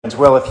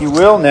Well, if you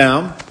will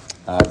now,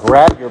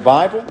 grab your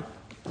Bible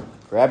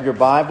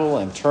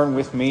and turn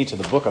with me to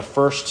the book of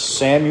 1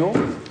 Samuel.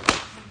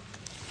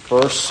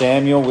 1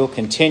 Samuel, we'll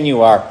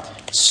continue our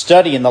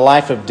study in the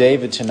life of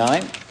David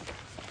tonight.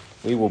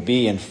 We will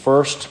be in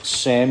 1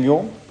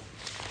 Samuel,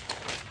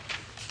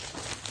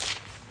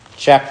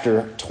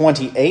 chapter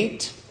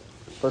 28.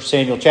 1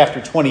 Samuel, chapter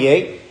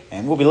 28,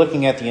 and we'll be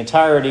looking at the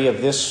entirety of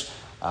this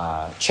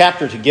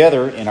chapter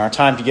together in our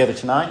time together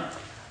tonight.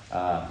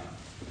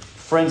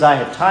 Friends, I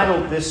have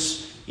titled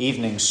this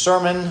evening's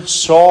sermon,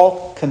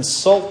 Saul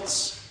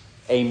Consults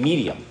a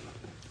Medium.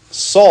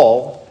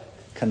 Saul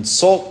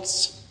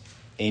Consults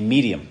a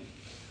Medium.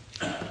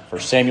 1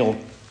 Samuel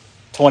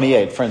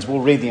 28. Friends, we'll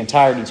read the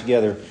entirety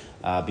together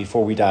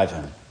before we dive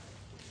in.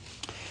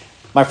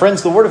 My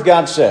friends, the Word of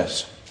God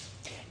says,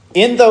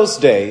 "In those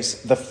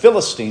days the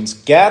Philistines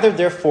gathered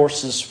their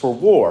forces for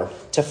war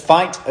to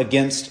fight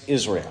against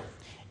Israel.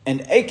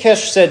 And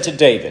Achish said to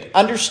David,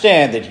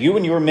 'Understand that you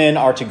and your men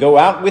are to go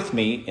out with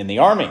me in the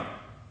army.'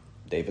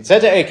 David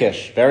said to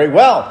Achish, 'Very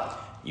well,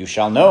 you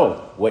shall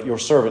know what your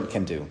servant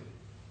can do.'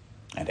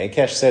 And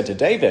Achish said to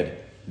David,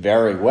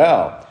 'Very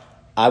well,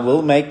 I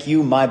will make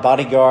you my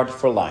bodyguard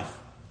for life.'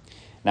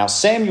 Now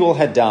Samuel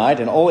had died,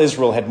 and all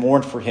Israel had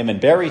mourned for him and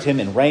buried him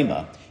in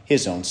Ramah,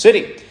 his own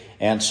city.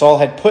 And Saul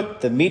had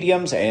put the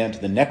mediums and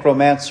the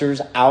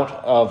necromancers out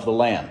of the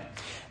land.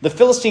 The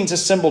Philistines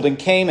assembled and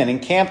came and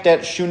encamped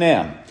at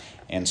Shunem.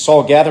 And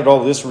Saul gathered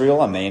all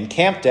Israel, and they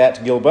encamped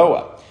at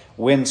Gilboa.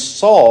 When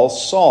Saul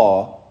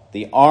saw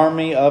the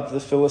army of the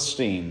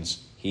Philistines,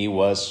 he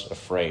was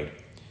afraid,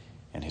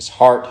 and his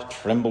heart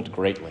trembled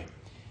greatly.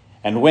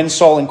 And when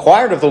Saul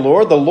inquired of the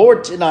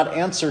Lord did not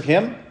answer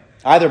him,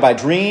 either by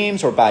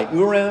dreams or by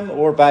Urim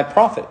or by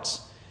prophets.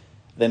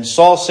 Then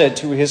Saul said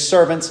to his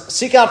servants,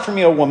 'Seek out for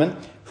me a woman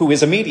who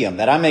is a medium,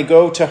 that I may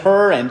go to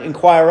her and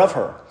inquire of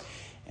her.'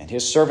 And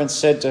his servants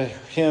said to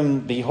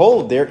him,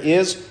 'Behold, there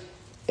is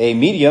a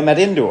medium at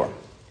Endor.'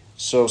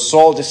 So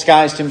Saul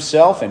disguised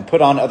himself and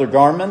put on other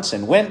garments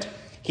and went,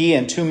 he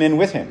and 2 men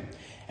with him.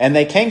 And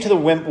they came to the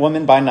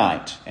woman by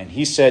night. And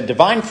he said,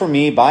 'Divine for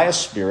me by a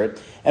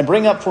spirit, and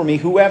bring up for me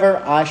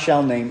whoever I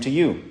shall name to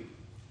you.'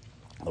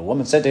 The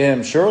woman said to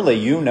him, 'Surely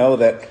you know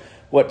that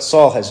what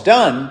Saul has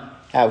done,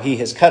 how he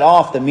has cut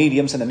off the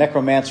mediums and the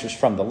necromancers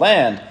from the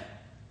land.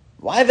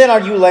 Why then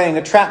are you laying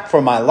a trap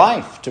for my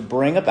life to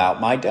bring about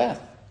my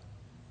death?'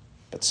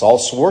 But Saul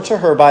swore to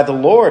her by the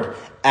Lord,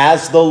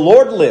 'As the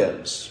Lord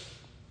lives,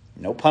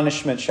 no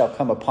punishment shall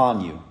come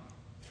upon you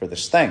for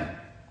this thing.'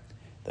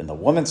 Then the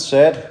woman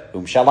said,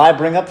 'Whom shall I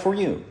bring up for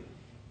you?'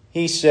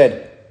 He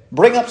said,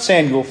 'Bring up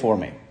Samuel for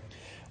me.'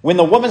 When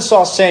the woman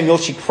saw Samuel,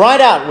 she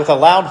cried out with a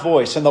loud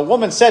voice. And the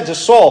woman said to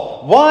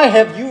Saul, 'Why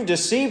have you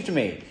deceived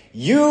me?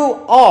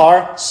 You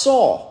are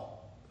Saul.'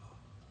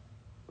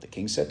 The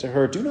king said to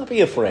her, 'Do not be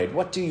afraid.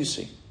 What do you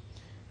see?'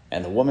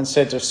 And the woman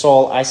said to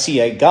Saul, 'I see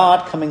a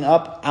god coming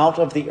up out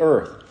of the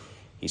earth.'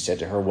 He said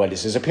to her, 'What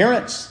is his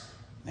appearance?'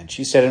 And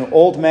she said, 'An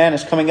old man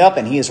is coming up,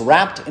 and he is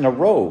wrapped in a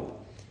robe.'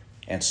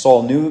 And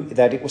Saul knew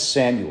that it was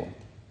Samuel.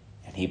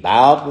 And he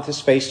bowed with his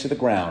face to the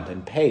ground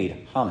and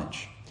paid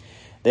homage.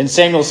 Then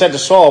Samuel said to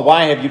Saul,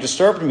 'Why have you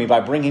disturbed me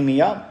by bringing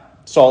me up?'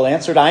 Saul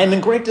answered, 'I am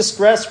in great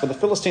distress, for the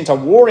Philistines are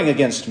warring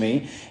against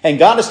me, and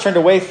God has turned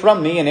away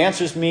from me and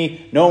answers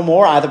me no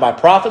more, either by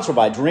prophets or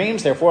by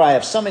dreams. Therefore I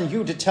have summoned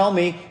you to tell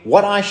me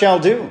what I shall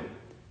do.'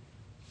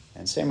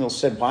 And Samuel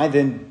said, 'Why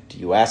then do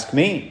you ask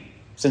me,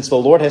 since the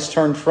Lord has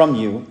turned from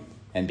you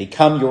and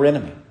become your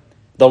enemy?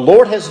 The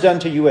Lord has done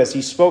to you as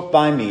he spoke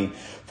by me,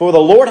 for the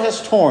Lord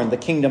has torn the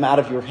kingdom out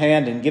of your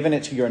hand and given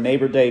it to your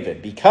neighbor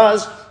David,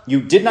 because you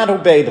did not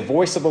obey the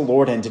voice of the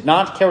Lord and did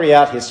not carry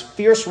out his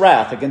fierce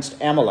wrath against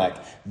Amalek.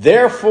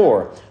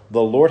 Therefore,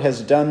 the Lord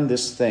has done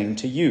this thing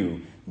to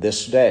you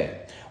this day.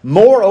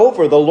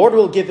 Moreover, the Lord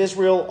will give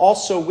Israel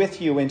also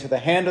with you into the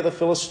hand of the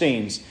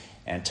Philistines,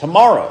 and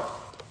tomorrow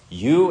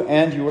you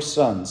and your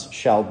sons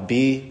shall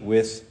be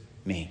with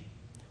me.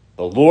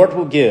 The Lord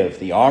will give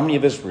the army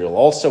of Israel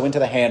also into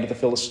the hand of the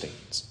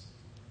Philistines.'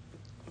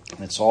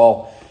 And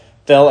Saul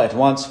fell at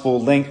once full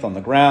length on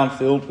the ground,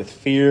 filled with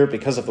fear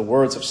because of the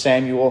words of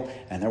Samuel,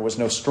 and there was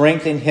no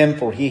strength in him,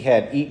 for he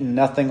had eaten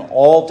nothing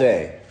all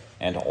day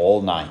and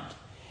all night.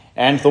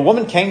 And the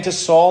woman came to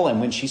Saul,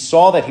 and when she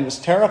saw that he was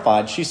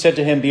terrified, she said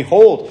to him,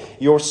 'Behold,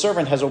 your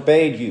servant has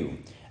obeyed you.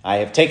 I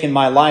have taken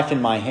my life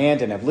in my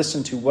hand and have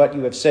listened to what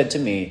you have said to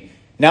me.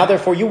 Now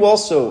therefore you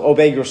also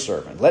obey your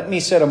servant. Let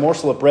me set a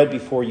morsel of bread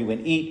before you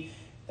and eat,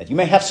 that you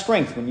may have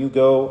strength when you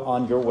go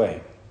on your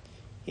way.'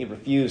 He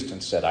refused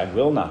and said, 'I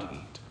will not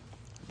eat.'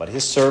 But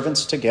his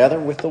servants, together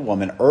with the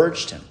woman,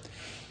 urged him,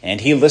 and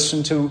he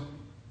listened to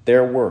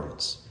their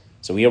words.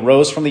 So he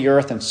arose from the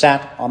earth and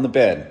sat on the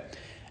bed.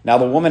 Now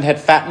the woman had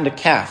fattened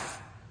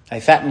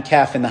a fattened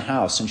calf in the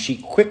house, and she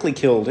quickly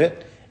killed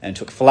it, and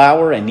took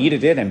flour and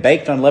kneaded it, and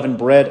baked unleavened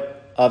bread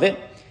of it.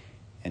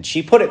 And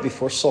she put it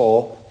before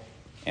Saul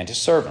and his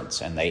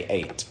servants, and they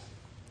ate.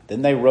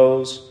 Then they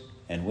rose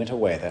and went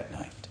away that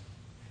night."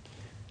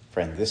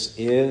 Friend, this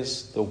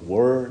is the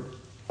word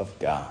of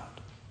God.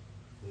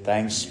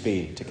 Thanks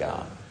be to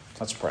God.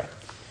 Let's pray.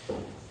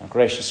 Now,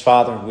 gracious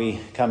Father, we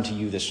come to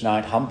you this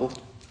night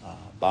humbled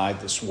by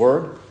this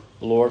word.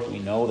 Lord, we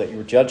know that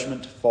your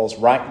judgment falls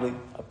rightly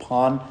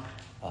upon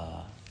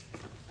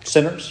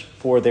sinners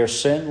for their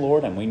sin,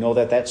 Lord, and we know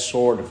that that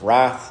sword of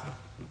wrath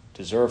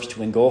deserves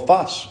to engulf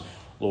us,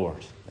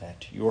 Lord,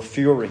 that your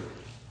fury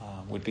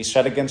would be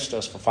set against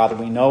us. For, Father,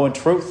 we know in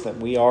truth that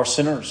we are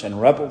sinners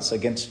and rebels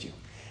against you.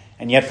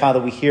 And yet, Father,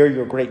 we hear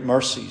your great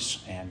mercies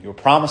and your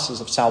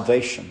promises of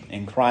salvation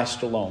in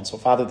Christ alone. So,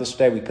 Father, this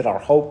day we put our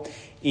hope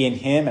in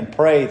him and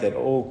pray that,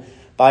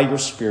 by your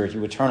Spirit,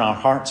 you would turn our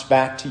hearts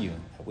back to you,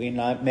 that we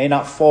may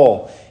not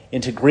fall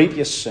into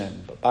grievous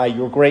sin, but by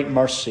your great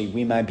mercy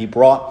we may be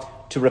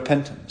brought to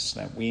repentance,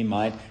 that we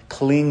might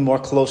cling more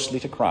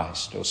closely to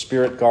Christ. O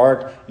Spirit,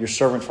 guard your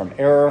servant from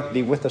error.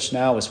 Be with us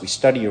now as we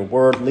study your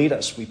word. Lead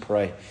us, we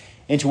pray,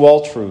 into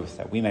all truth,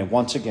 that we may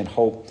once again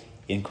hope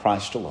in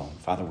Christ alone.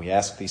 Father, we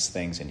ask these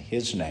things in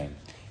his name.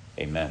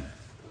 Amen.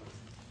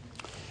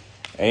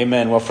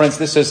 Amen. Well, friends,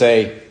 this is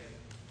a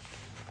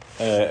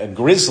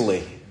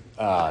grisly,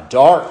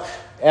 dark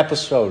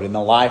episode in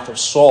the life of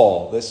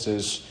Saul. This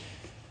is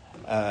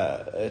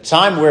a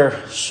time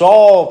where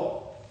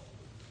Saul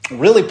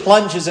really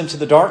plunges into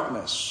the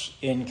darkness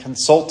in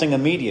consulting a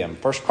medium.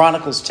 1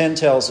 Chronicles 10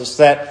 tells us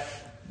that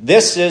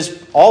this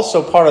is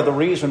also part of the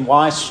reason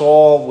why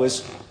Saul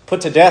was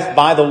put to death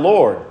by the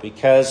Lord,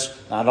 because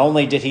not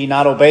only did he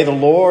not obey the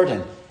Lord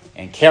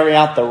and carry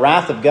out the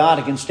wrath of God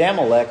against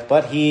Amalek,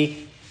 but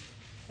he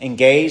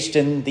engaged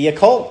in the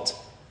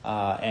occult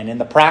and in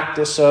the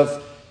practice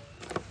of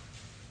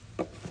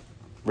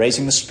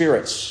raising the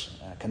spirits,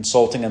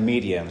 consulting a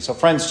medium. So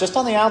friends, just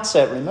on the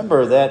outset,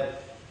 remember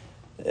that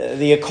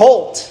the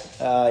occult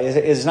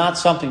is not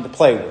something to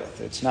play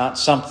with. It's not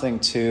something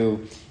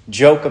to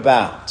joke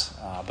about.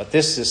 But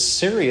this is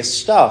serious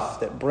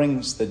stuff that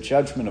brings the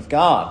judgment of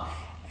God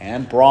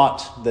and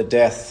brought the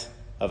death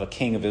of a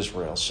king of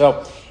Israel.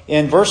 So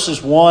in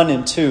verses 1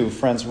 and 2,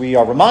 friends, we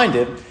are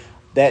reminded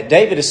that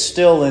David is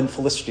still in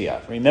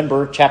Philistia.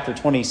 Remember, chapter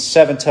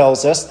 27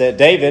 tells us that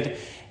David,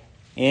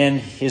 in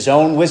his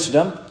own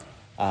wisdom,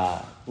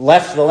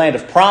 left the land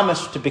of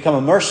promise to become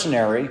a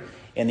mercenary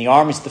in the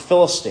armies of the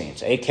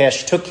Philistines.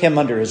 Achish took him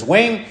under his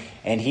wing,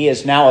 and he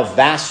is now a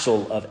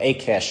vassal of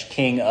Achish,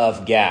 king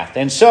of Gath.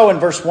 And so in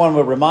verse 1,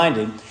 we're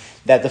reminded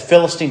that the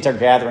Philistines are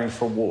gathering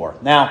for war.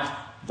 Now,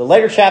 the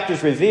later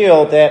chapters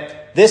reveal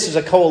that this is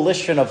a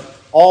coalition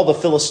of all the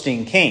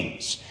Philistine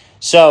kings.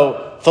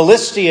 So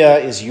Philistia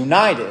is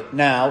united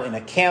now in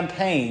a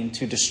campaign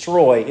to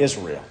destroy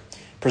Israel.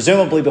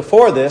 Presumably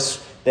before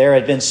this, there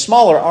had been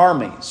smaller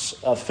armies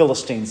of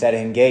Philistines that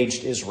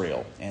engaged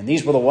Israel, and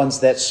these were the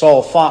ones that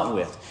Saul fought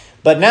with.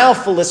 But now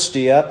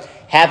Philistia,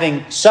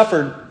 having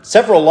suffered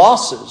several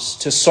losses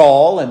to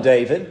Saul and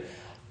David,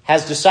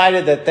 has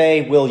decided that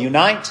they will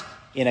unite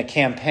in a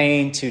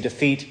campaign to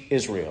defeat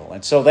Israel.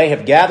 And so they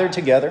have gathered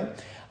together,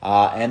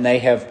 and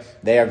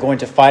they are going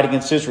to fight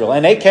against Israel.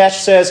 And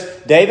Achish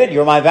says, David,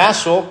 you're my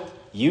vassal.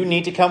 You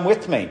need to come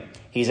with me.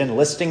 He's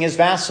enlisting his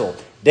vassal.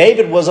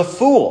 David was a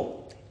fool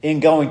in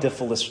going to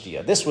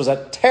Philistia. This was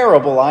a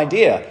terrible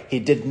idea. He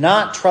did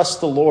not trust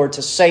the Lord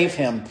to save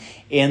him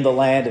in the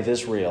land of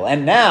Israel.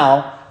 And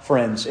now,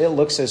 friends, it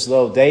looks as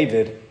though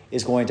David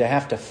is going to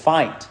have to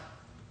fight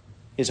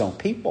his own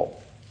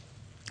people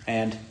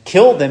and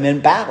kill them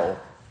in battle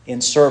in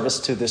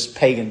service to this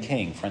pagan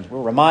king. Friends,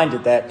 we're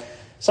reminded that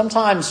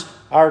sometimes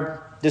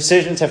our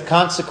decisions have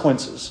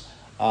consequences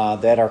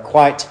that are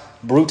quite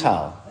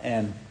brutal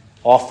and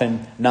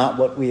often not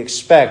what we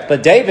expect.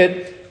 But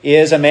David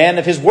is a man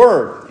of his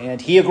word, and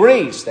he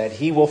agrees that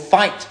he will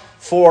fight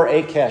for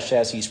Achish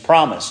as he's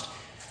promised.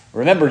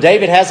 Remember,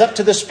 David has up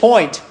to this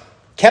point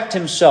kept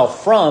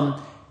himself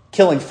from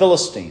killing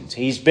Philistines.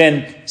 He's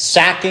been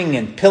sacking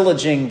and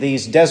pillaging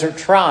these desert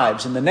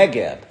tribes in the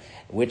Negev,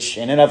 which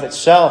in and of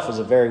itself is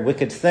a very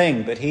wicked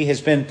thing, but he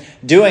has been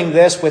doing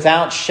this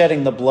without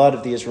shedding the blood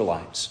of the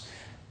Israelites.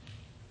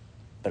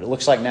 But it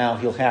looks like now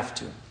he'll have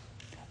to.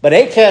 But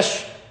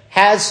Achish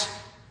has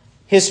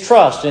his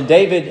trust, and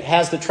David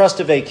has the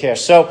trust of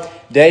Achish. So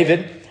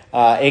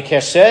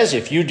Achish says,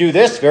 if you do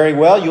this very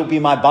well, you'll be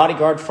my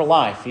bodyguard for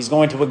life. He's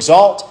going to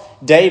exalt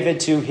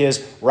David to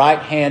his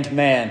right-hand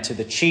man, to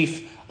the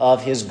chief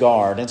of his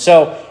guard. And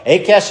so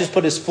Achish has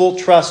put his full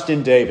trust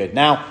in David.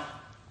 Now,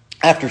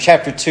 after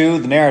chapter 2,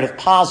 the narrative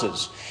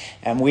pauses,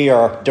 and we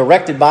are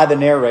directed by the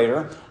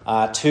narrator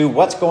to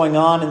what's going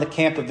on in the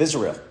camp of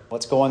Israel,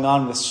 what's going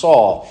on with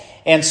Saul.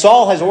 And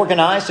Saul has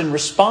organized in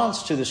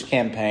response to this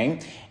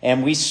campaign,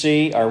 and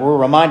we're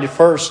reminded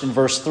first in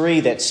verse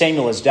 3 that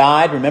Samuel has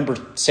died. Remember,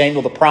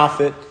 Samuel the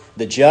prophet,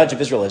 the judge of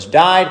Israel, has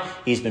died.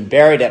 He's been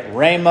buried at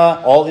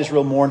Ramah. All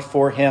Israel mourned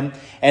for him.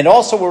 And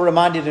also we're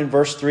reminded in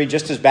verse 3,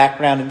 just as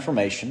background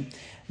information,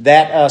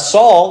 that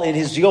Saul, in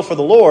his zeal for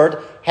the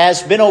Lord,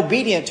 has been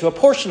obedient to a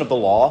portion of the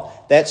law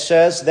that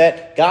says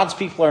that God's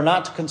people are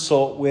not to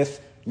consult with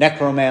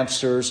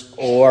necromancers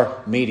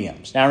or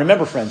mediums. Now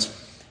remember, friends,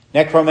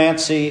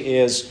 necromancy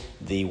is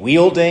the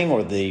wielding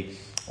or the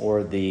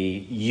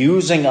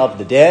using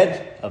of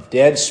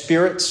dead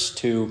spirits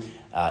to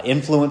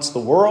influence the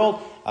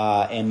world,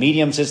 and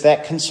mediums is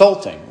that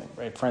consulting.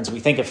 Right, friends, we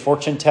think of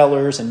fortune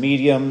tellers and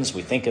mediums.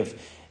 We think of,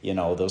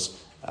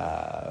 those.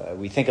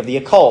 We think of the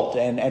occult,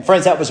 and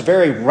friends, that was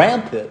very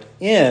rampant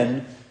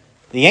in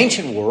the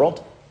ancient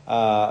world,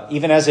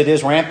 even as it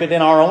is rampant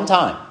in our own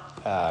time.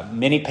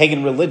 Many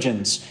pagan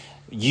religions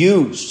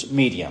used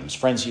mediums.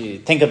 Friends, you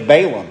think of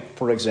Balaam,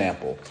 for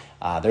example.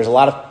 There's a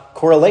lot of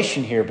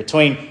correlation here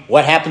between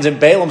what happens in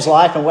Balaam's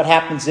life and what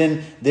happens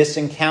in this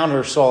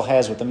encounter Saul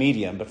has with the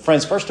medium. But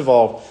friends, first of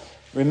all,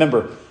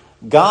 remember,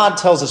 God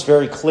tells us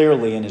very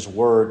clearly in His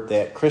Word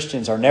that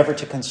Christians are never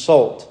to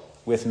consult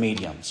with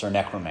mediums or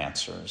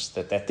necromancers,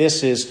 that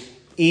this is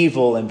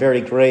evil and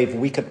very grave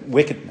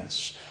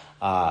wickedness.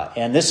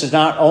 And this is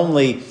not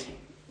only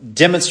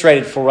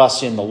demonstrated for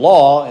us in the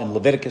law, in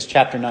Leviticus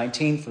chapter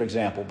 19, for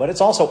example, but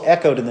it's also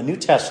echoed in the New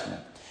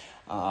Testament,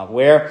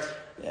 where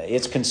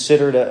it's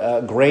considered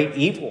a great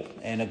evil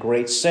and a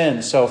great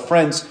sin. So,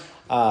 friends,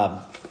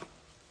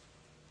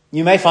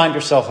 you may find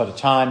yourself at a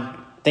time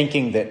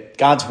thinking that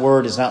God's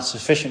Word is not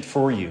sufficient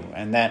for you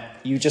and that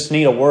you just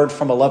need a word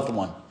from a loved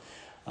one,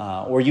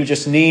 or you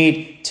just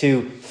need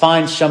to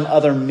find some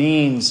other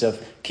means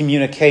of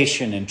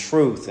communication and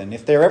truth. And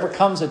if there ever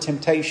comes a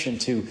temptation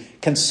to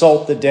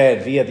consult the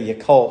dead via the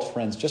occult,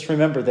 friends, just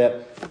remember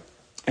that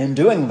in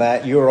doing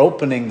that, you're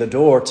opening the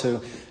door to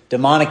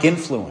demonic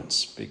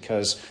influence,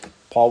 because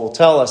Paul will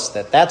tell us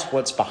that that's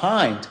what's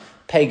behind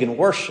pagan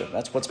worship.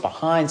 That's what's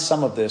behind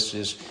some of this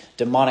is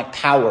demonic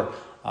power.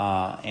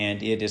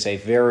 And it is a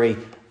very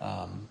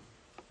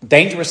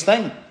dangerous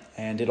thing.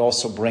 And it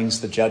also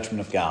brings the judgment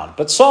of God.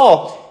 But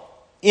Saul,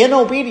 in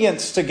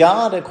obedience to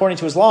God, according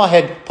to his law,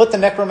 had put the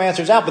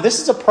necromancers out. But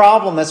this is a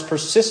problem that's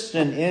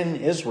persistent in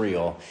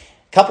Israel.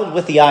 Coupled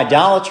with the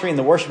idolatry and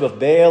the worship of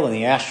Baal and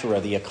the Asherah,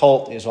 the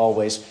occult is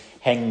always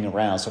hanging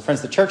around. So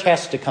friends, the church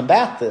has to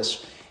combat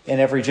this in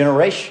every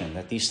generation,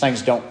 that these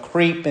things don't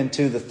creep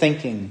into the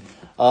thinking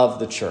of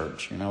the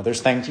church.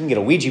 There's things, you can get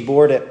a Ouija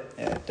board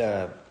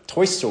at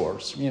toy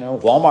stores.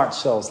 Walmart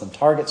sells them,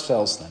 Target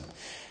sells them.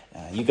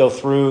 You go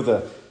through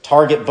the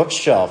Target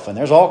bookshelf, and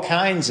there's all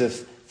kinds of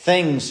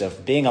things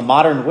of being a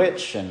modern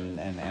witch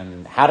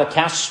and how to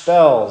cast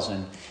spells.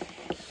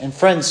 And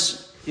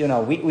friends,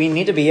 we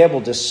need to be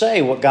able to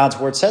say what God's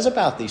Word says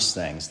about these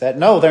things. That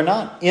no, they're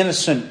not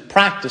innocent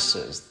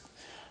practices,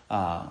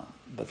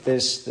 but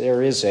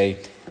there is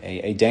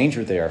a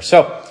danger there.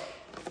 So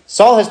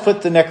Saul has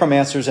put the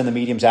necromancers and the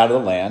mediums out of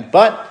the land,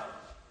 but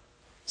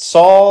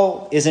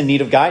Saul is in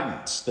need of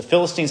guidance. The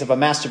Philistines have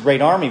amassed a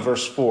great army,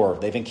 verse 4.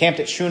 They've encamped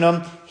at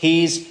Shunem.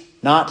 He's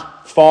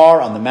not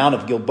far on the Mount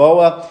of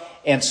Gilboa.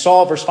 And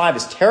Saul, verse 5,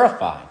 is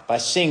terrified by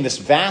seeing this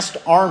vast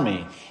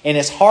army, and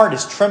his heart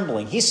is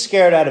trembling. He's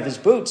scared out of his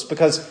boots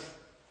because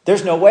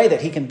there's no way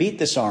that he can beat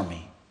this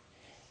army.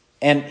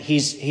 And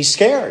he's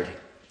scared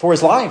for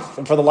his life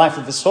and for the life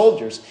of his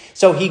soldiers.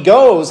 So he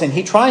goes and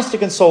he tries to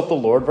consult the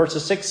Lord.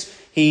 Verses 6,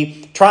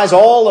 he tries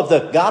all of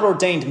the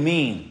God-ordained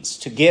means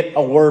to get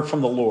a word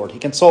from the Lord. He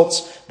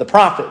consults the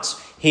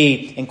prophets.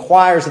 He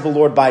inquires of the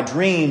Lord by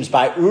dreams,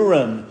 by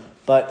Urim,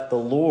 but the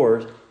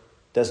Lord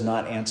does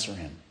not answer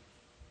him,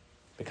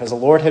 because the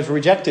Lord has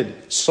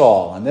rejected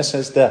Saul, and this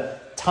is the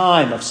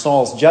time of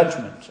Saul's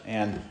judgment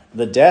and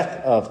the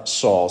death of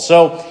Saul.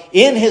 So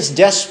in his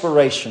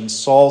desperation,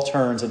 Saul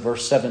turns in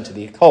verse 7 to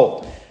the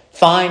occult.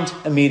 Find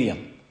a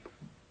medium.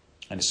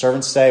 And his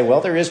servants say,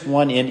 well, there is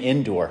one in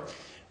Endor,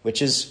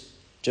 which is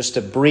just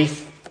a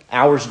brief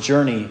hour's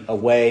journey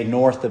away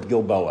north of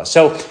Gilboa.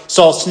 So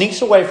Saul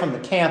sneaks away from the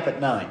camp at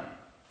night,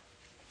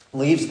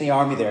 leaves the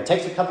army there,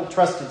 takes a couple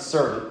trusted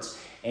servants,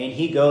 and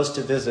he goes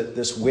to visit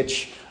this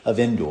witch of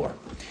Endor.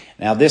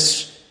 Now,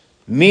 this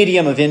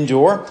medium of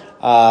Endor,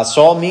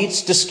 Saul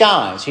meets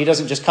disguise. He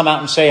doesn't just come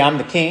out and say, I'm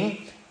the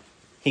king.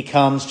 He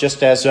comes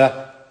just as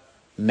a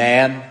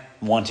man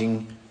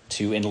wanting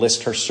to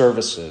enlist her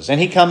services. And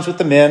he comes with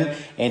the men,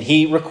 and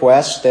he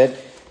requests that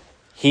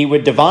he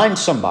would divine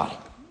somebody,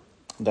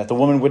 that the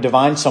woman would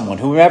divine someone,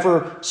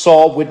 whoever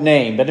Saul would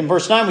name. But in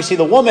verse 9, we see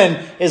the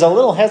woman is a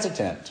little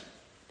hesitant,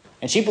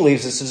 and she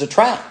believes this is a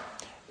trap.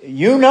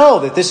 You know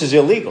that this is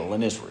illegal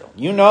in Israel.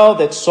 You know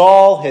that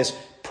Saul has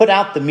put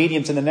out the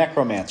mediums and the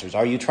necromancers.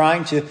 Are you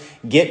trying to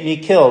get me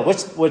killed?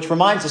 Which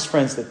reminds us,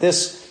 friends, that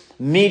this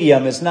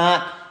medium is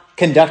not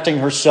conducting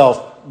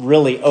herself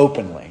really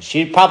openly.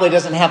 She probably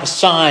doesn't have a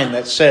sign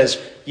that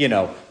says,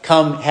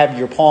 come have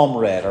your palm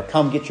read or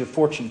come get your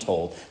fortune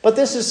told. But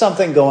this is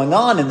something going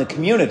on in the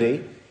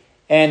community,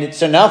 and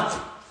it's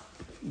enough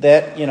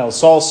that,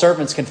 Saul's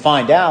servants can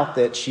find out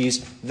that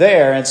she's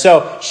there. And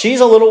so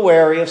she's a little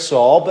wary of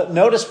Saul, but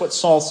notice what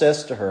Saul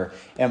says to her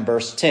in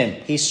verse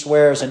 10. He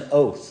swears an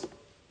oath.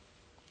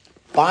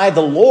 By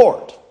the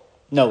Lord,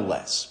 no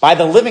less. By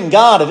the living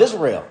God of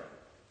Israel.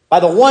 By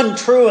the one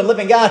true and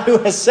living God who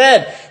has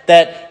said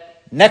that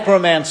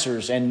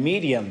necromancers and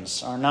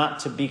mediums are not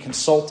to be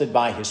consulted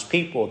by his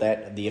people,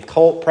 that the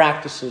occult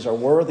practices are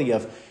worthy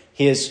of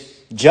his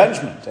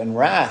judgment and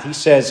wrath. He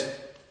says,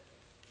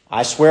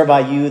 I swear by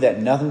you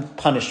that none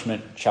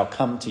punishment shall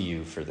come to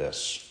you for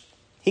this.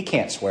 He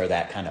can't swear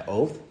that kind of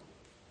oath.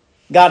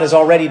 God has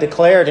already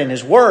declared in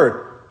his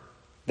word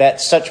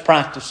that such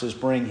practices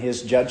bring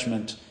his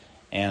judgment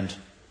and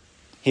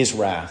his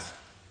wrath.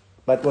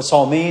 But what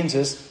Saul means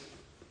is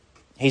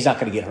he's not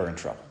going to get her in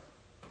trouble.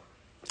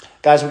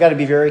 Guys, we've got to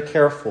be very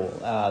careful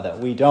that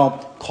we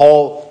don't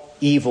call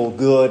evil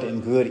good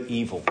and good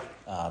evil.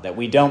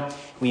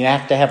 We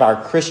have to have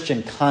our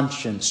Christian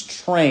conscience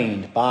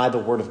trained by the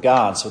Word of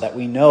God so that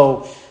we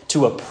know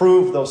to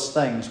approve those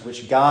things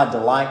which God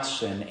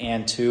delights in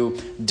and to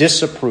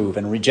disapprove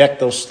and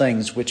reject those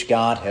things which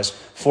God has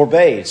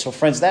forbade. So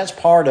friends, that's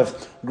part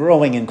of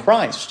growing in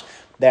Christ,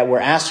 that we're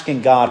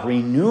asking God,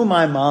 renew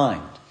my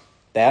mind.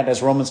 That,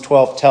 as Romans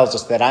 12 tells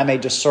us, that I may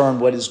discern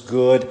what is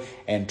good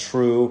and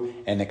true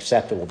and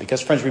acceptable.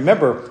 Because friends,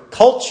 remember,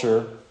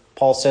 culture,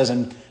 Paul says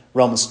in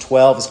Romans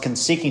 12, is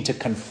seeking to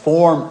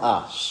conform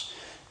us.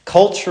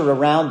 Culture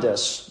around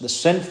us, the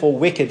sinful,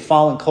 wicked,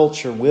 fallen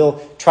culture, will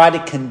try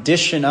to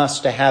condition us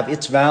to have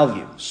its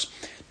values,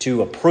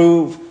 to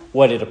approve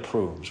what it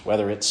approves,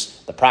 whether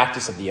it's the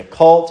practice of the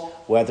occult,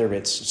 whether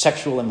it's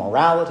sexual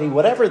immorality,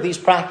 whatever these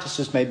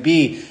practices may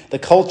be, the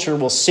culture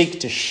will seek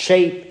to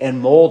shape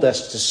and mold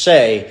us to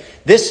say,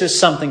 this is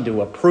something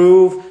to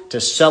approve, to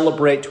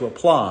celebrate, to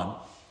applaud.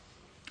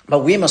 But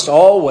we must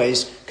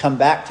always come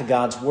back to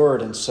God's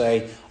Word and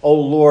say, oh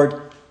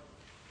Lord,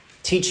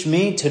 teach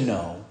me to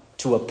know,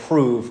 to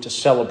approve, to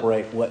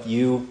celebrate what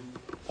you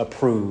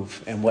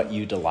approve and what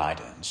you delight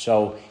in.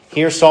 So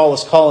here Saul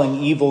is calling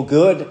evil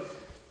good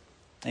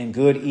and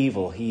good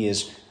evil. He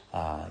is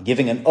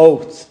giving an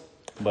oath,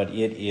 but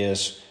it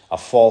is a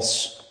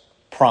false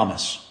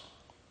promise.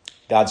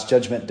 God's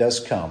judgment does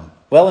come.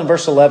 Well, in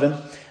verse 11,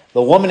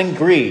 the woman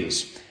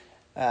agrees.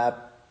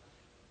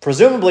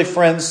 Presumably,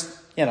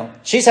 friends,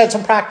 she's had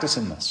some practice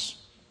in this.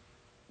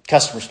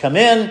 Customers come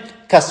in,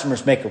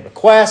 customers make a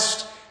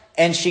request,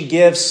 and she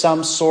gives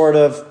some sort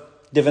of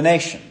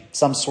divination,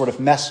 some sort of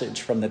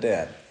message from the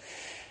dead.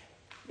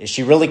 Is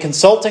she really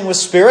consulting with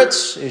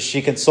spirits? Is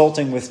she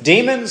consulting with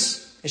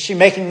demons? Is she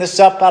making this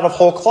up out of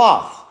whole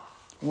cloth?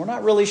 We're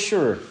not really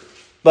sure.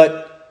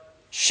 But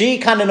she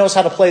kind of knows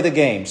how to play the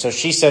game. So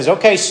she says,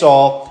 okay,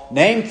 Saul,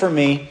 name for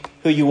me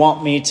who you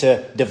want me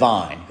to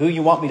divine, who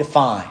you want me to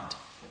find.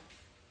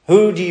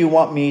 Who do you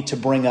want me to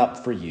bring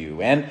up for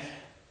you? And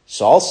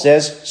Saul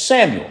says,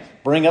 Samuel,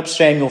 bring up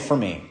Samuel for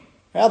me.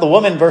 Well, the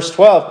woman, verse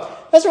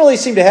 12, doesn't really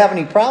seem to have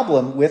any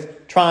problem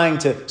with trying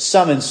to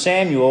summon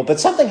Samuel, but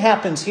something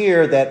happens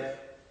here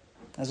that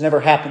has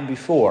never happened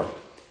before.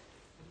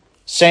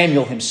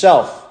 Samuel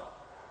himself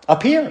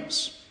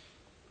appears.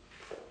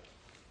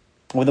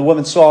 When the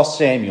woman saw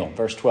Samuel,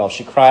 verse 12,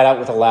 she cried out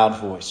with a loud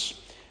voice.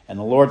 And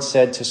the Lord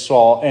said to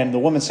Saul, and the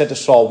woman said to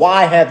Saul,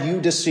 why have you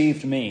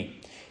deceived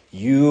me?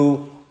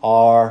 You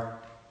are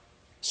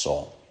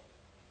Saul.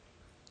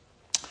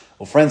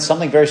 Well, friends,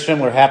 something very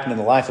similar happened in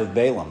the life of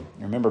Balaam.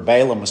 Remember,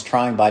 Balaam was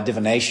trying by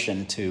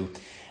divination to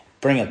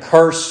bring a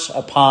curse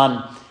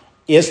upon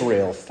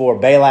Israel for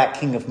Balak,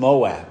 king of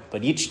Moab.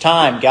 But each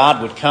time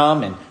God would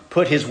come and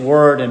put his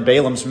word in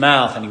Balaam's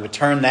mouth, and he would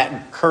turn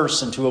that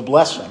curse into a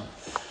blessing.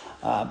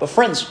 But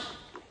friends,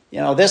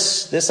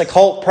 this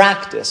occult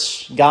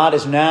practice, God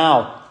is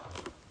now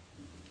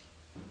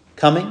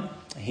coming.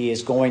 He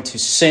is going to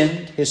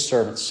send his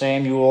servant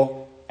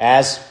Samuel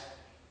as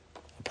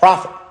a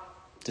prophet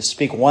to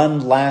speak one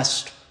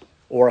last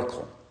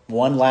oracle,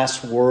 one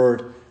last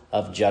word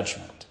of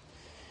judgment.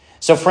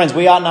 So friends,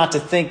 we ought not to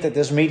think that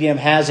this medium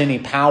has any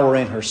power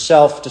in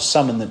herself to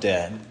summon the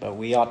dead, but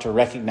we ought to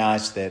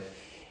recognize that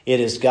it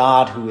is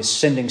God who is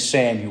sending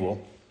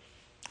Samuel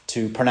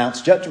to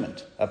pronounce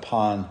judgment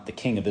upon the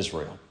king of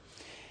Israel.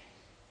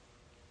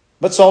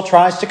 But Saul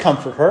tries to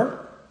comfort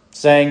her,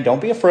 saying,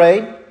 don't be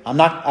afraid.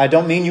 I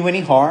don't mean you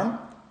any harm.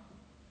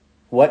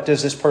 What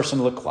does this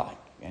person look like?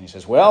 And he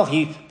says, well,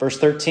 verse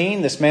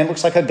 13, this man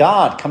looks like a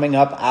god coming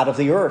up out of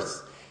the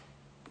earth.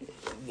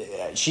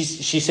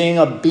 She's seeing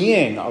a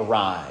being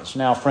arise.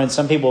 Now, friends,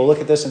 some people look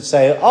at this and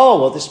say,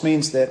 oh, well, this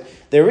means that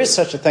there is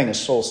such a thing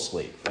as soul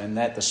sleep and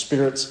that the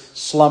spirits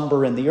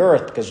slumber in the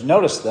earth, because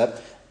notice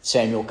that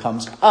Samuel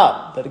comes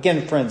up. But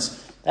again,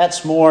 friends,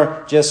 that's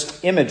more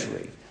just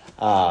imagery.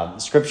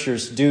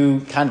 Scriptures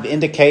do kind of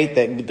indicate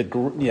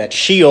that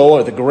Sheol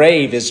or the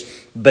grave is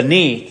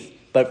beneath.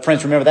 But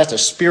friends, remember, that's a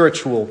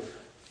spiritual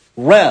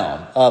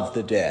realm of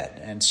the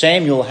dead. And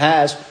Samuel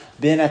has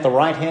been at the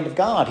right hand of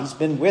God. He's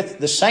been with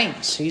the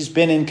saints. He's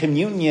been in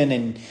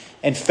communion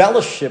and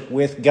fellowship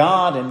with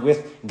God and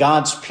with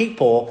God's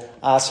people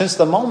since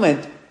the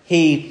moment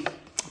he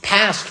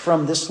passed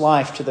from this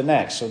life to the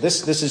next. So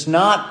this is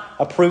not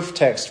a proof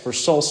text for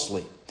soul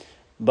sleep.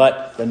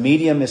 But the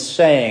medium is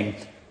saying,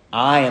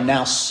 I am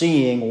now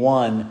seeing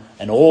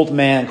an old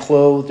man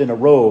clothed in a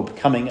robe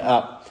coming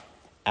up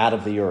out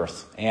of the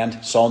earth.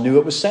 And Saul knew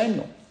it was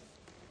Samuel.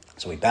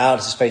 So he bowed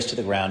his face to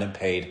the ground and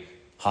paid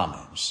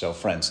homage. So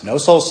friends, no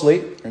soul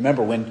sleep.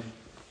 Remember,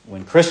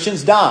 when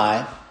Christians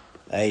die,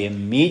 they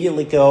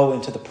immediately go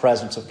into the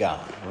presence of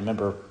God.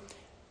 Remember,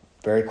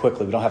 very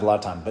quickly, we don't have a lot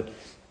of time, but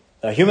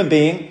a human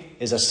being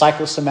is a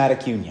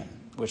psychosomatic union,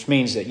 which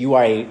means that you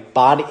are a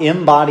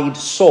embodied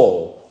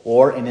soul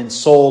or an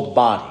ensouled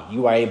body.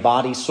 You are a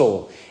body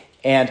soul.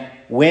 And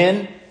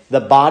when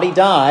the body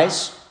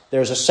dies,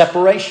 there's a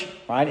separation,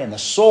 right? And the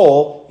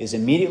soul is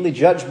immediately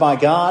judged by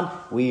God.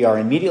 We are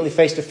immediately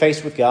face to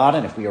face with God.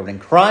 And if we are in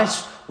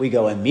Christ, we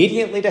go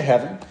immediately to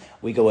heaven.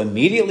 We go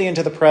immediately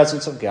into the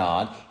presence of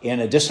God in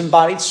a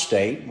disembodied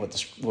state,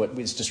 what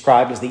is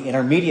described as the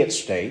intermediate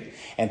state.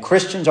 And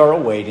Christians are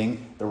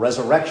awaiting the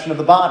resurrection of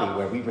the body,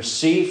 where we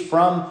receive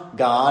from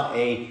God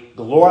a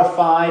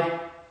glorified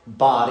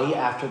body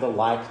after the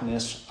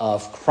likeness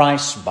of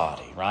Christ's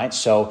body, right?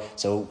 So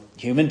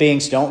human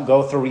beings don't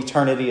go through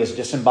eternity as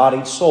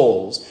disembodied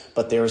souls,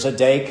 but there's a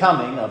day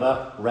coming of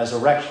a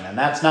resurrection. And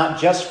that's not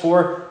just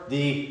for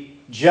the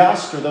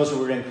just or those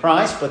who are in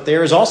Christ, but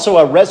there is also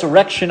a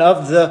resurrection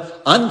of the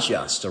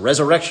unjust, a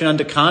resurrection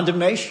unto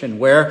condemnation,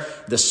 where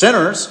the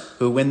sinners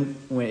who,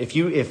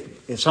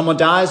 if someone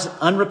dies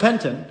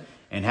unrepentant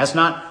and has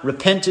not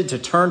repented to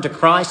turn to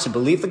Christ and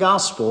believe the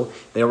gospel,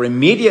 they are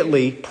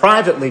immediately,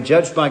 privately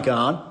judged by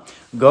God,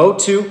 go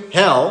to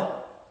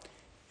hell,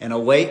 and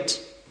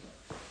await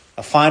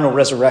a final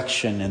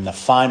resurrection and the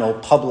final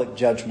public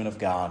judgment of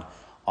God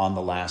on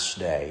the last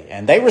day.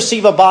 And they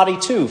receive a body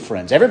too,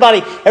 friends. Everybody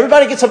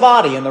gets a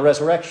body in the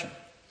resurrection.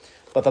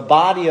 But the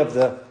body of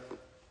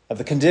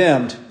the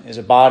condemned is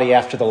a body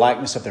after the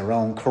likeness of their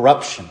own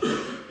corruption,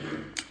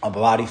 a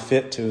body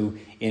fit to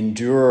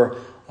endure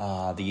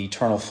the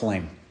eternal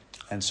flame.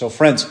 And so,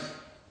 friends,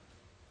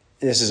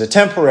 this is a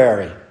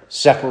temporary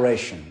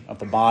separation of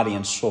the body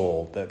and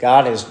soul. That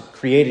God has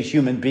created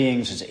human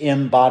beings as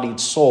embodied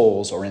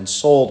souls or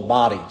ensouled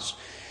bodies.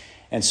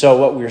 And so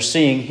what we're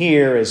seeing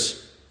here is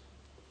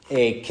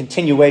a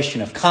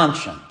continuation of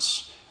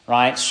conscience,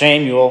 right?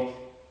 Samuel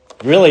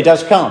really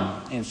does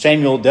come, and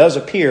Samuel does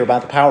appear by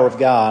the power of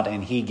God,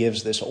 and he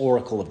gives this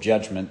oracle of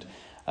judgment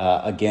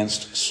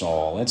against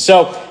Saul. And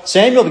so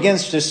Samuel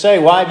begins to say,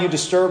 why have you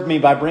disturbed me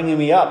by bringing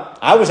me up?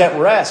 I was at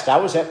rest. I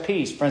was at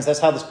peace. Friends, that's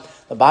how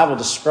the Bible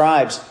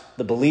describes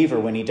the believer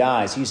when he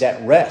dies. He's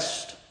at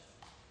rest.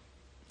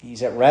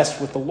 He's at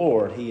rest with the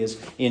Lord. He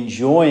is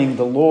enjoying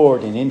the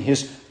Lord and in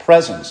his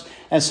presence.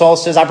 And Saul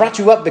says, I brought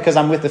you up because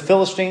I'm with the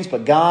Philistines,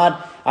 but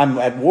I'm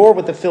at war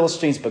with the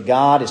Philistines, but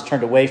God has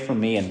turned away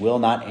from me and will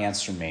not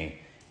answer me.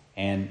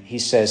 And he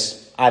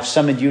says, I've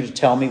summoned you to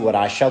tell me what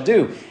I shall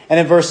do. And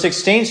in verse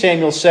 16,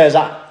 Samuel says,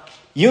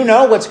 you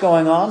know what's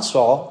going on,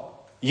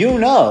 Saul. You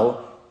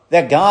know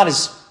that God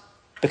has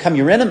become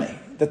your enemy,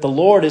 that the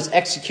Lord is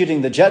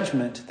executing the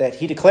judgment that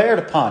he declared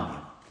upon you.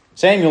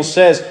 Samuel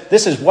says,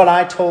 this is what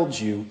I told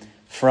you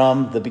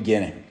from the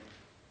beginning.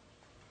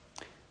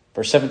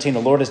 Verse 17,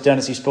 the Lord has done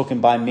as he's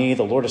spoken by me.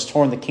 The Lord has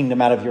torn the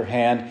kingdom out of your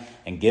hand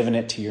and given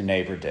it to your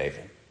neighbor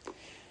David.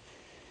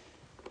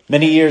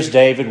 Many years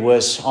David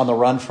was on the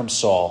run from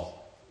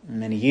Saul.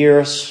 Many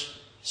years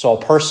Saul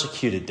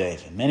persecuted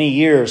David. Many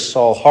years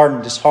Saul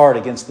hardened his heart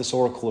against this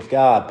oracle of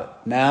God.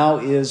 But now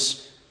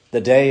is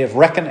the day of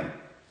reckoning.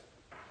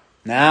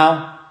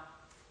 Now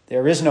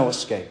there is no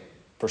escape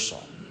for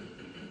Saul.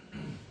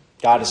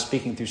 God is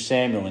speaking through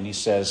Samuel, and he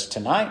says,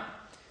 tonight,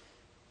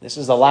 this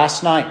is the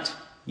last night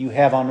you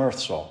have on earth,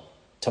 Saul.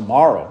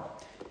 Tomorrow,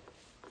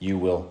 you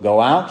will go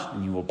out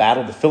and you will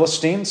battle the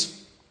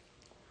Philistines,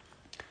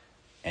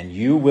 and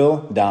you will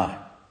die.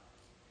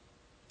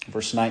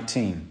 Verse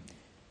 19,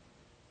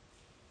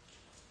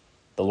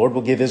 the Lord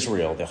will give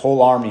Israel, the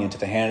whole army, into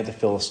the hand of the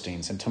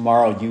Philistines, and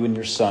tomorrow you and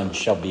your sons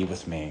shall be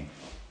with me.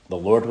 The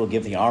Lord will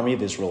give the army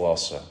of Israel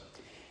also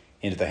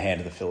into the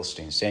hand of the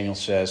Philistines. Samuel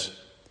says,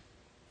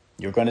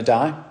 you're going to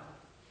die.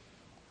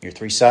 Your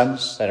 3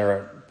 sons that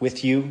are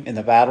with you in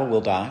the battle will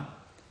die.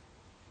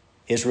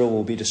 Israel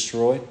will be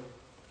destroyed.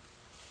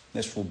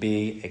 This will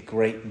be a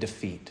great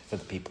defeat for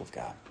the people of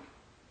God.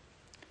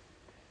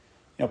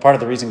 Part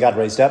of the reason God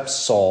raised up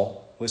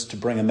Saul was to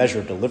bring a measure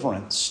of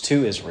deliverance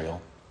to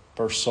Israel.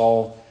 1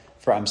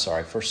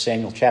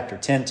 Samuel chapter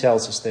 10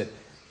 tells us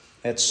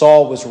that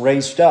Saul was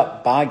raised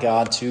up by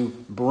God to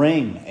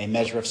bring a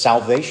measure of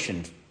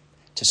salvation,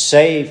 to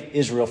save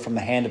Israel from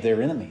the hand of their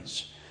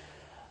enemies.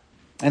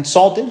 And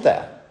Saul did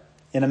that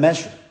in a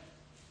measure.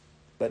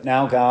 But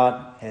now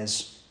God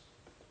has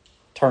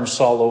turned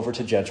Saul over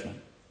to judgment,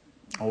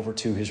 over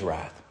to his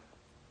wrath.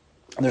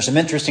 And there's some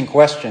interesting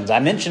questions. I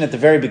mentioned at the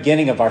very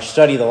beginning of our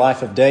study of the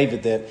life of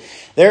David that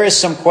there is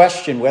some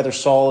question whether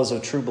Saul is a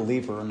true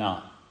believer or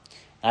not.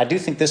 I do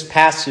think this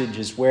passage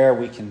is where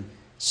we can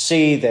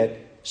see that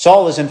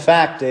Saul is in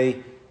fact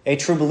a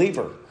true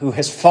believer who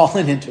has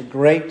fallen into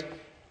great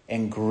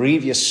and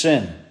grievous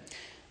sin.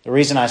 The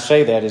reason I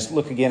say that is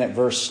look again at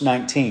verse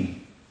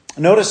 19.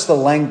 Notice the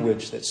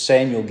language that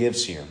Samuel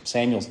gives here.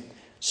 Samuel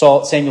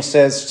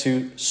says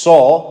to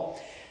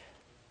Saul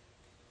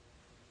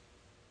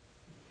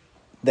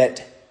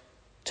that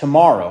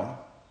tomorrow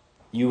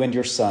you and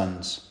your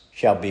sons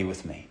shall be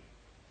with me.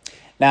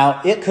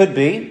 Now, it could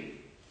be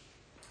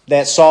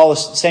that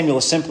Samuel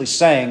is simply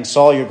saying,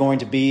 Saul, you're going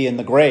to be in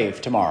the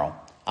grave tomorrow.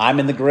 I'm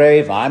in the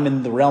grave. I'm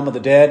in the realm of the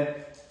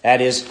dead.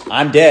 That is,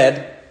 I'm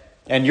dead.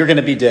 And you're going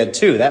to be dead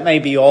too. That may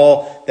be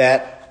all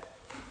that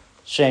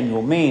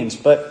Samuel means.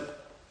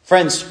 But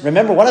Friends,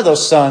 remember one of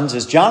those sons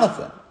is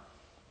Jonathan.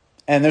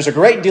 And there's a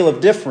great deal of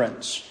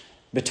difference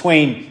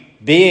between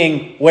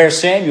being where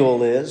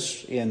Samuel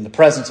is in the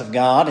presence of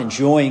God,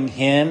 enjoying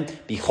him,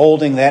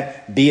 beholding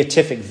that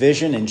beatific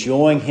vision,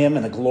 enjoying him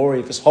in the glory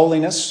of his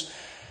holiness,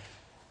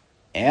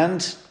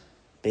 and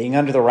being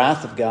under the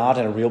wrath of God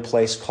in a real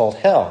place called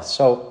hell.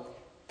 So,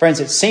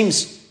 friends, it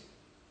seems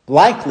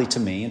likely to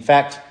me, in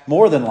fact,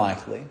 more than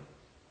likely,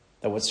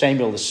 that what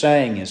Samuel is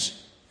saying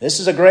is, this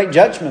is a great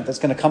judgment that's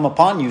going to come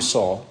upon you,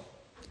 Saul.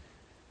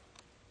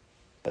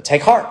 But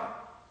take heart.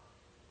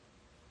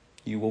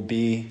 You will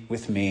be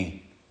with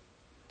me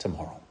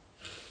tomorrow.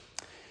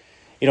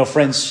 You know,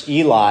 friends,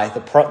 Eli,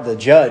 the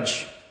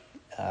judge,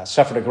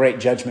 suffered a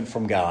great judgment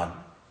from God.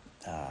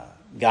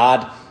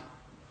 God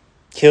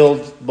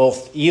killed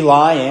both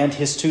Eli and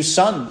his two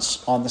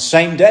sons on the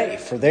same day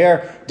for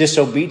their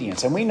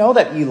disobedience. And we know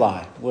that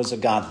Eli was a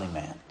godly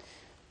man.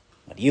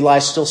 But Eli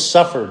still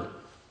suffered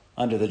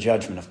under the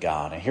judgment of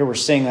God. And here we're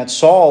seeing that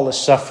Saul is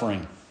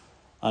suffering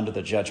under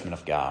the judgment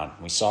of God.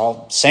 We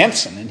saw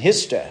Samson in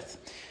his death.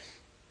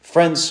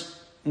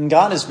 Friends,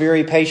 God is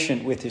very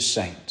patient with his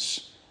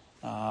saints.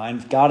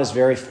 And God is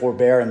very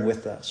forbearing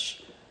with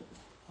us.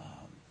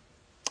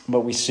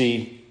 But we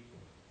see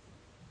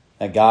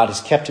that God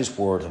has kept his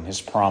word and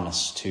his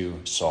promise to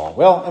Saul.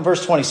 Well, in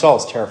verse 20, Saul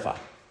is terrified.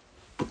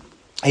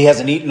 He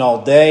hasn't eaten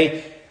all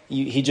day.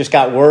 He just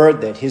got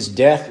word that his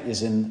death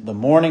is in the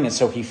morning, and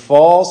so he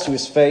falls to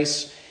his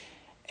face.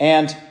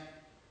 And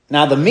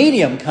now the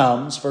medium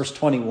comes, verse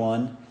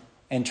 21,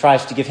 and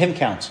tries to give him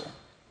counsel.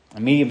 The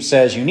medium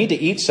says, you need to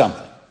eat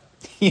something.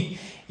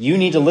 You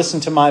need to listen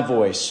to my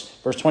voice.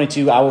 Verse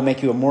 22, I will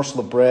make you a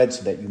morsel of bread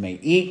so that you may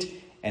eat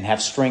and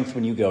have strength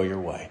when you go your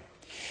way.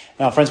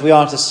 Now, friends, we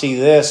ought to see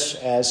this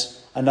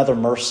as another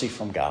mercy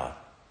from God.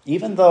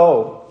 Even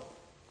though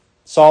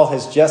Saul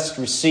has just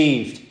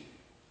received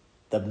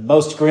the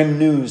most grim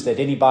news that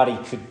anybody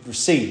could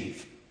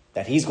receive,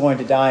 that he's going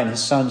to die and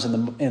his sons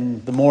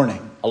in the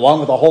morning, along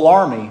with the whole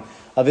army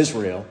of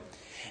Israel,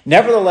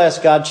 nevertheless,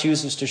 God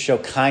chooses to show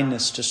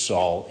kindness to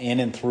Saul in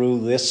and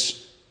through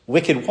this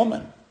wicked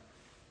woman.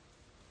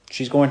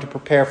 She's going to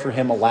prepare for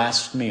him a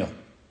last meal.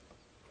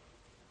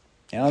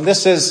 You know,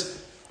 this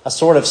is a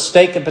sort of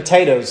steak and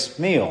potatoes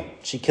meal.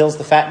 She kills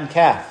the fattened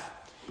calf,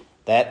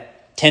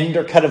 that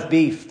tender cut of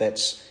beef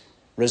that's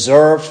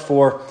reserved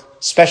for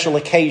special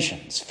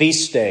occasions,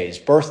 feast days,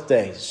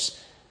 birthdays,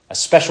 a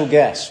special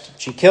guest.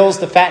 She kills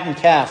the fattened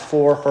calf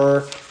for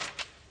her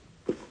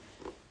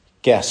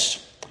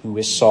guest, who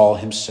is Saul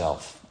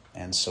himself.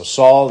 And so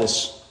Saul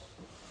is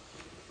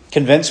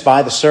convinced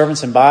by the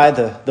servants and by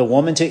the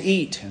woman to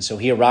eat. And so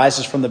he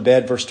arises from the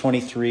bed, verse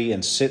 23,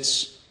 and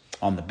sits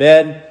on the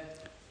bed.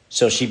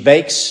 So she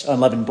bakes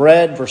unleavened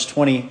bread, verse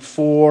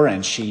 24,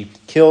 and she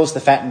kills the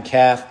fattened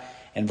calf.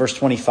 And verse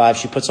 25,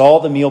 she puts all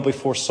the meal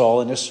before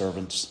Saul and his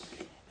servants,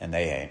 and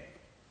they ate.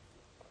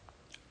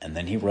 And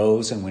then he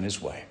rose and went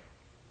his way.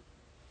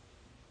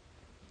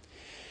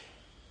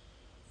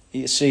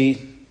 You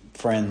see,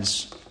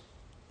 friends,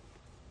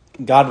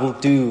 God will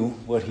do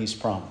what he's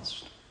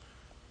promised.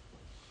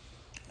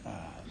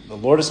 The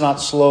Lord is not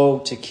slow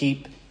to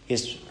keep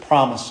his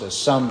promises.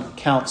 Some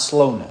count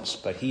slowness,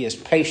 but he is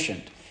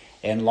patient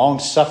and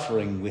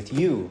long-suffering with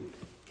you,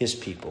 his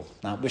people,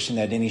 not wishing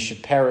that any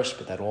should perish,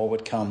 but that all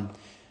would come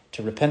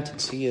to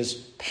repentance. He is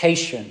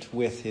patient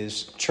with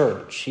his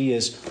church. He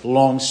is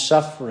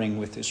long-suffering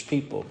with his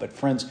people. But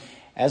friends,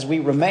 as we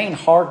remain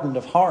hardened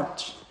of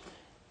heart,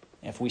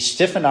 if we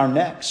stiffen our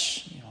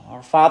necks,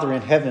 our Father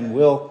in heaven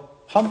will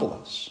humble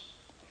us.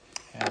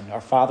 And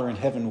our Father in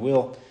heaven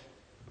will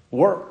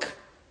work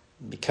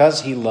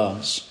because he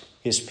loves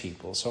his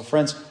people. So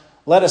friends,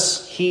 let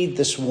us heed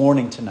this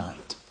warning tonight.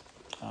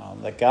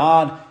 That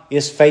God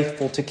is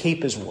faithful to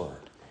keep his word.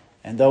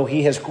 And though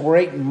he has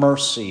great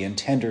mercy and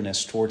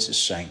tenderness towards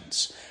his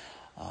saints,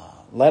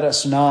 let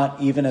us not,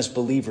 even as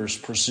believers,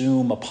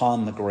 presume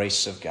upon the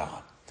grace of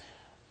God.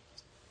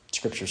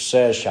 Scripture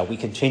says, shall we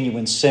continue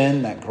in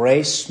sin that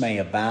grace may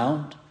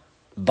abound?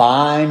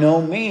 By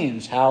no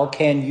means. How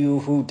can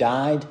you who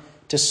died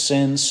to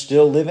sin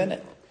still live in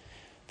it?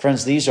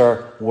 Friends, these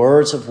are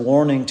words of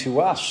warning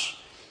to us.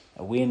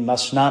 We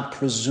must not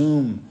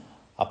presume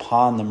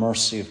upon the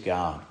mercy of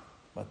God,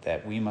 but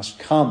that we must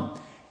come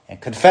and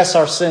confess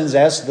our sins,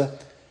 as the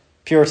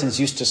Puritans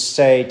used to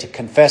say, to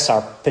confess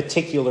our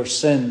particular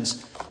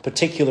sins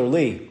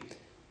particularly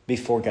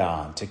before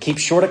God, to keep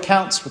short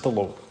accounts with the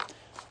Lord,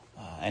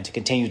 and to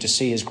continue to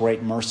see his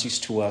great mercies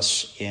to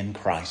us in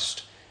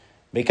Christ.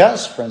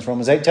 Because, friends,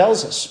 Romans 8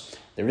 tells us,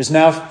 there is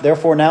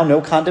therefore now no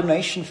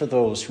condemnation for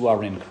those who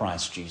are in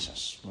Christ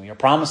Jesus. We are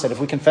promised that if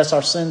we confess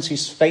our sins,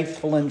 he's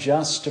faithful and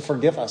just to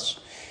forgive us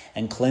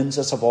and cleanse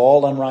us of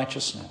all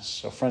unrighteousness.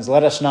 So, friends,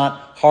 let us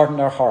not harden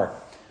our heart,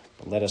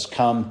 but let us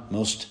come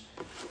most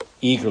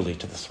eagerly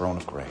to the throne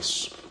of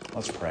grace.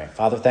 Let's pray.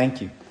 Father,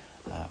 thank you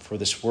for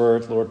this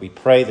word. Lord, we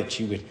pray that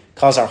you would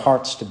cause our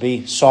hearts to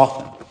be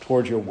softened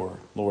toward your word,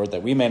 Lord,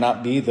 that we may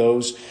not be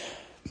those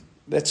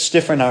that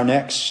stiffen our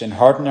necks and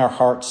harden our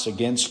hearts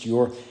against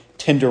your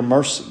tender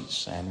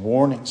mercies and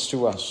warnings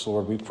to us.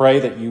 Lord, we pray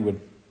that you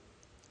would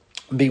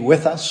be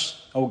with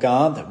us, O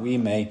God, that we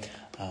may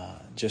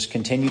just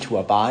continue to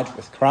abide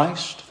with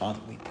Christ. Father,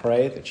 we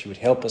pray that you would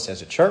help us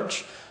as a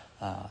church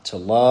to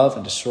love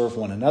and to serve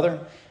one another.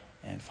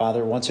 And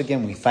Father, once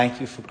again, we thank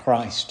you for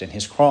Christ and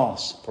his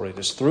cross, for it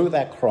is through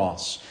that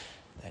cross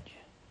that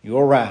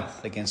your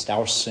wrath against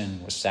our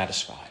sin was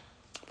satisfied.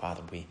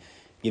 Father, we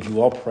give you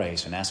all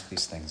praise and ask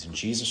these things in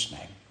Jesus'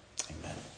 name. Amen.